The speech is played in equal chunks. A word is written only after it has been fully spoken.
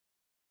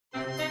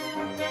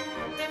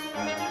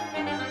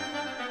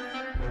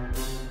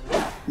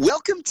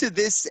Welcome to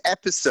this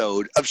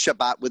episode of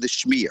Shabbat with a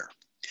Schmear.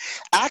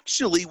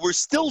 Actually, we're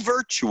still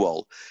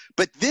virtual,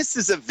 but this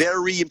is a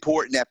very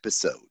important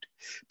episode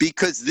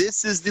because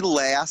this is the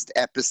last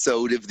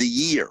episode of the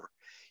year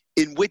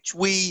in which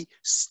we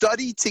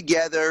study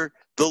together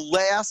the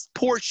last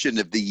portion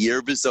of the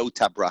year, V'zot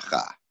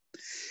Habracha.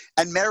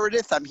 And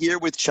Meredith, I'm here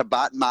with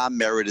Shabbat Mom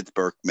Meredith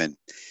Berkman.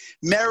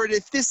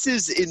 Meredith, this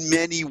is in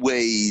many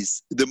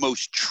ways the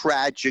most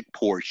tragic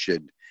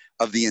portion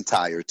of the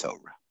entire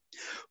Torah.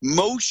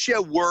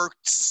 Moshe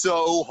worked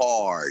so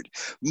hard.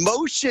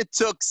 Moshe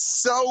took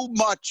so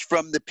much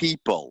from the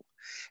people.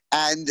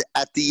 And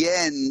at the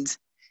end,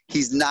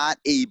 he's not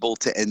able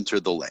to enter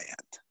the land.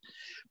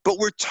 But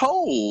we're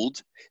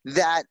told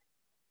that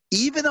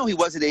even though he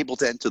wasn't able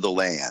to enter the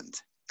land,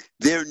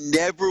 there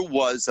never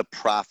was a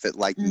prophet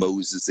like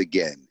Moses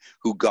again,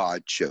 who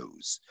God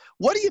chose.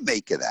 What do you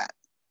make of that?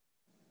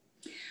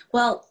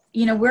 Well,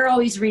 you know, we're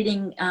always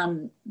reading,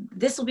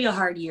 this will be a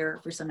hard year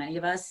for so many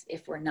of us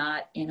if we're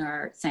not in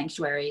our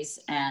sanctuaries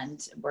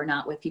and we're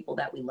not with people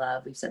that we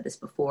love. We've said this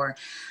before.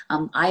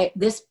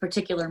 This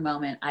particular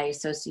moment I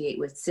associate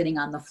with sitting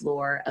on the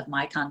floor of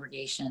my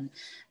congregation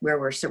where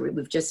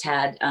we've just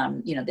had,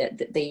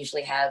 they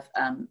usually have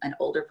an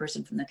older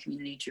person from the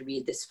community to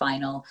read this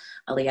final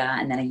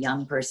Aliyah, and then a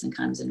young person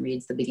comes and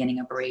reads the beginning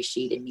of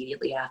Bereshit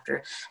immediately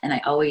after. And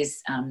I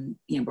always,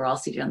 we're all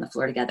seated on the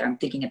floor together. I'm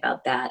thinking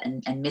about that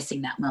and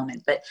missing that moment.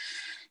 But,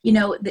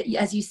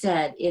 as you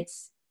said,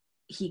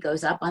 he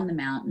goes up on the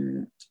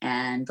mountain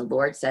and the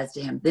Lord says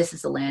to him, "This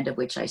is the land of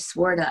which I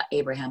swore to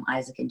Abraham,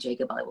 Isaac, and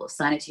Jacob. I will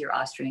assign it to your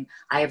offspring.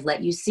 I have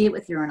let you see it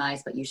with your own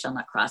eyes, but you shall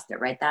not cross there,"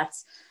 right?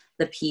 That's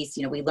the piece,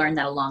 we learned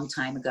that a long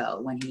time ago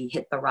when he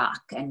hit the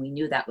rock and we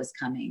knew that was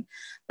coming.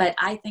 But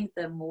I think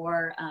the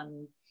more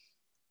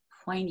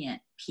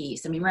poignant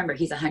piece, remember,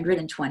 he's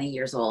 120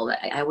 years old.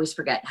 I always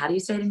forget. How do you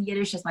say it in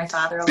Yiddish, as my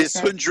father always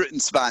said?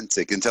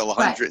 120 until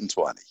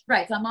 120.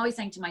 Right. So I'm always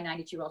saying to my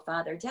 92-year-old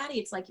father, "Daddy,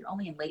 it's like you're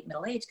only in late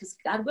middle age because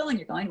God willing,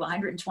 you're going to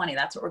 120.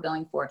 That's what we're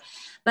going for."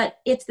 But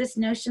it's this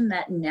notion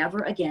that never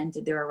again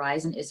did there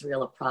arise in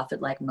Israel a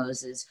prophet like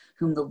Moses,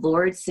 whom the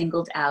Lord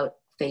singled out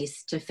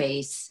face to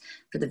face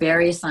for the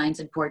various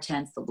signs and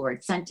portents the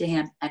Lord sent to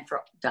him, and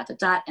for ...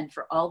 and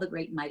for all the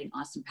great might and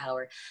awesome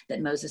power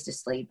that Moses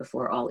displayed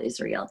before all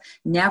Israel.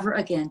 Never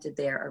again did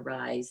there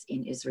arise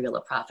in Israel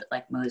a prophet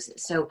like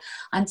Moses. So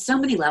on so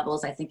many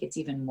levels, I think it's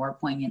even more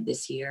poignant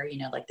this year.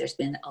 There's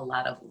been a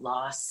lot of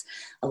loss,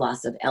 a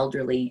loss of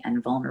elderly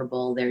and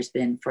vulnerable. There's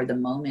been, for the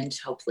moment,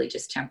 hopefully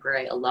just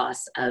temporary, a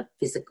loss of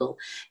physical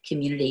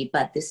community.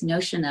 But this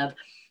notion of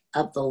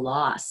the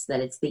loss,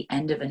 that it's the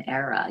end of an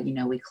era.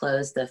 We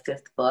closed the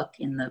 5th book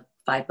in the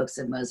 5 books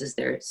of Moses.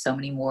 There are so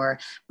many more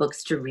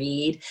books to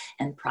read,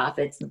 and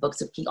prophets and the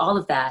books of Kings, all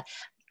of that.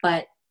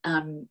 But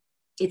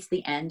it's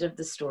the end of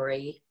the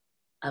story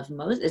of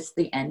Moses. It's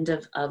the end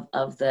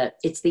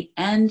it's the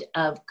end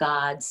of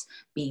God's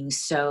being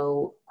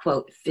so,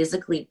 quote,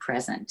 physically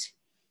present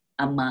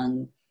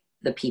among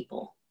the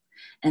people.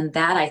 And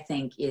that, I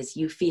think, is,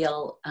 you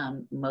feel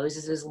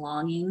Moses'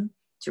 longing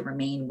to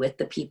remain with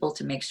the people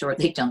to make sure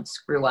they don't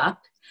screw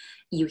up.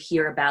 You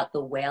hear about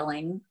the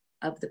wailing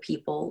of the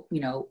people,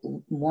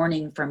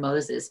 mourning for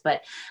Moses.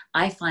 But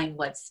I find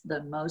what's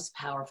the most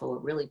powerful,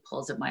 what really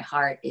pulls at my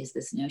heart, is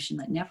this notion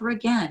that never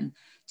again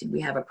did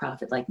we have a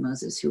prophet like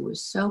Moses who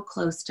was so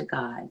close to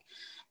God.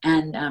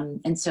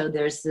 And so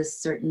there's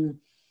this certain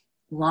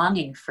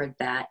longing for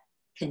that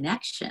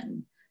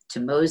connection to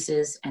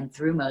Moses, and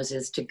through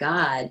Moses to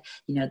God,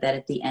 that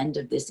at the end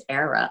of this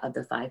era of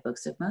the 5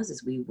 books of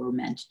Moses, we were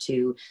meant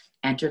to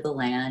enter the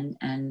land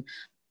and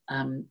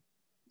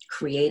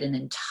create an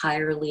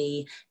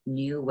entirely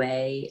new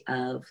way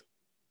of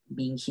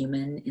being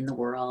human in the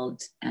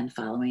world and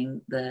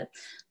following the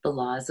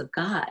laws of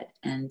God.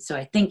 And so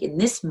I think in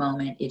this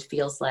moment, it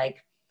feels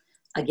like,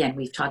 again,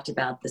 we've talked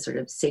about the sort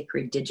of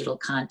sacred digital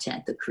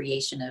content, the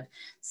creation of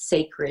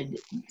sacred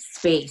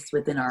space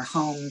within our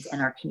homes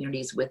and our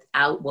communities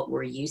without what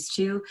we're used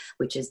to,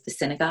 which is the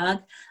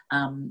synagogue.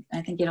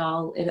 I think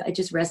it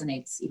just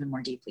resonates even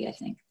more deeply, I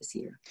think, this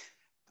year.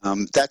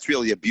 That's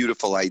really a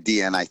beautiful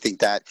idea. And I think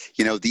that,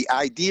 the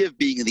idea of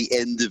being the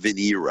end of an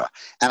era,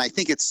 and I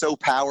think it's so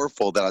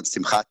powerful that on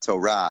Simchat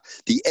Torah,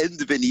 the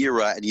end of an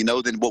era, and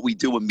then what we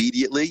do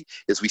immediately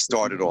is we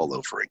start it all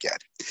over again.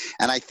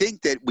 And I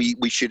think that we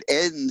should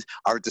end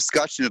our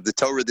discussion of the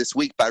Torah this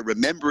week by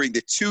remembering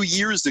that 2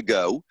 years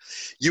ago,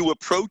 you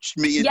approached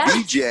me and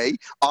BJ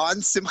on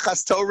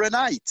Simchat Torah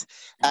night.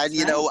 And,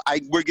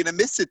 we're going to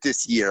miss it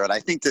this year. And I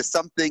think there's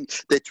something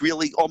that's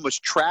really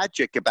almost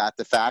tragic about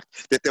the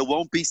fact that there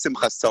won't be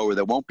Simchat Torah,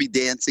 there won't be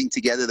dancing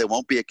together, there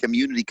won't be a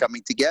community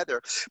coming together.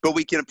 But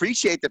we can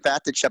appreciate the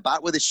fact that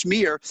Shabbat with a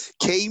Schmear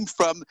came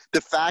from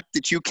the fact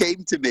that you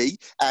came to me.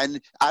 And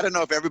I don't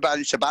know if everybody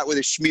in Shabbat with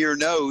a Schmear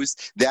knows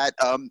that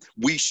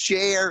we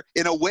share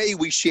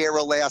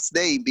a last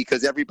name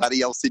because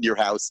everybody else in your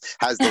house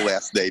has the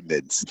last name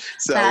Mintz.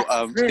 So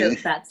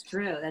That's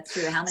true.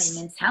 How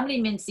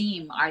many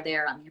Mintzim are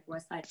there on the Upper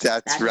West Side?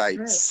 That's right.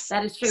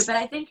 That is true.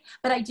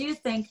 But I do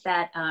think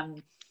that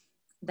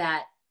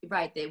that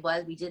Right.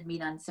 We did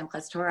meet on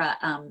Simchas Torah.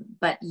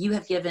 But you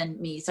have given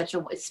me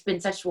it's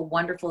been such a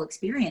wonderful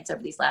experience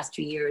over these last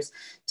 2 years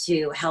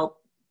to help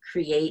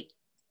create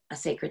a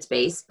sacred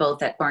space,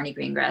 both at Barney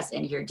Greengrass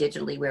and here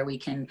digitally, where we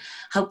can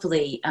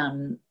hopefully,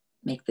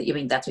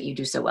 that's what you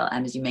do so well,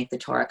 and as you make the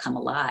Torah come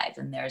alive.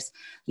 And there's,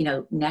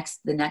 the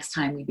next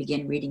time we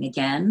begin reading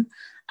again,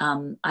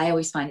 I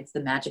always find it's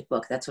the magic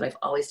book. That's what I've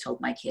always told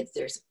my kids.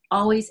 There's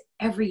always,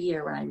 every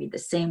year when I read the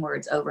same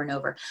words over and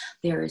over,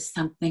 there is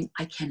something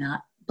I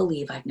cannot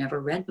believe I've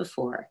never read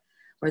before,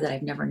 or that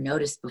I've never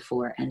noticed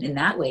before. And in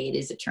that way, it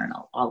is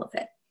eternal, all of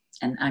it.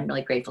 And I'm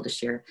really grateful to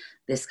share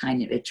this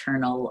kind of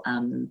eternal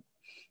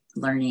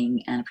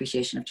learning and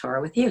appreciation of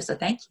Torah with you. So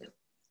thank you.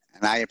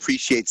 And I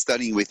appreciate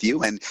studying with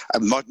you. And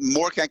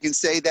more I can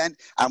say then,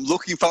 I'm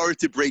looking forward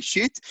to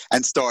Breshit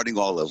and starting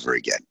all over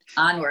again.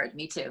 Onward,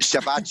 me too.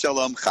 Shabbat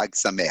Shalom, Chag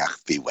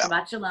Sameach. Be well.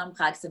 Shabbat Shalom,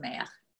 Chag Sameach.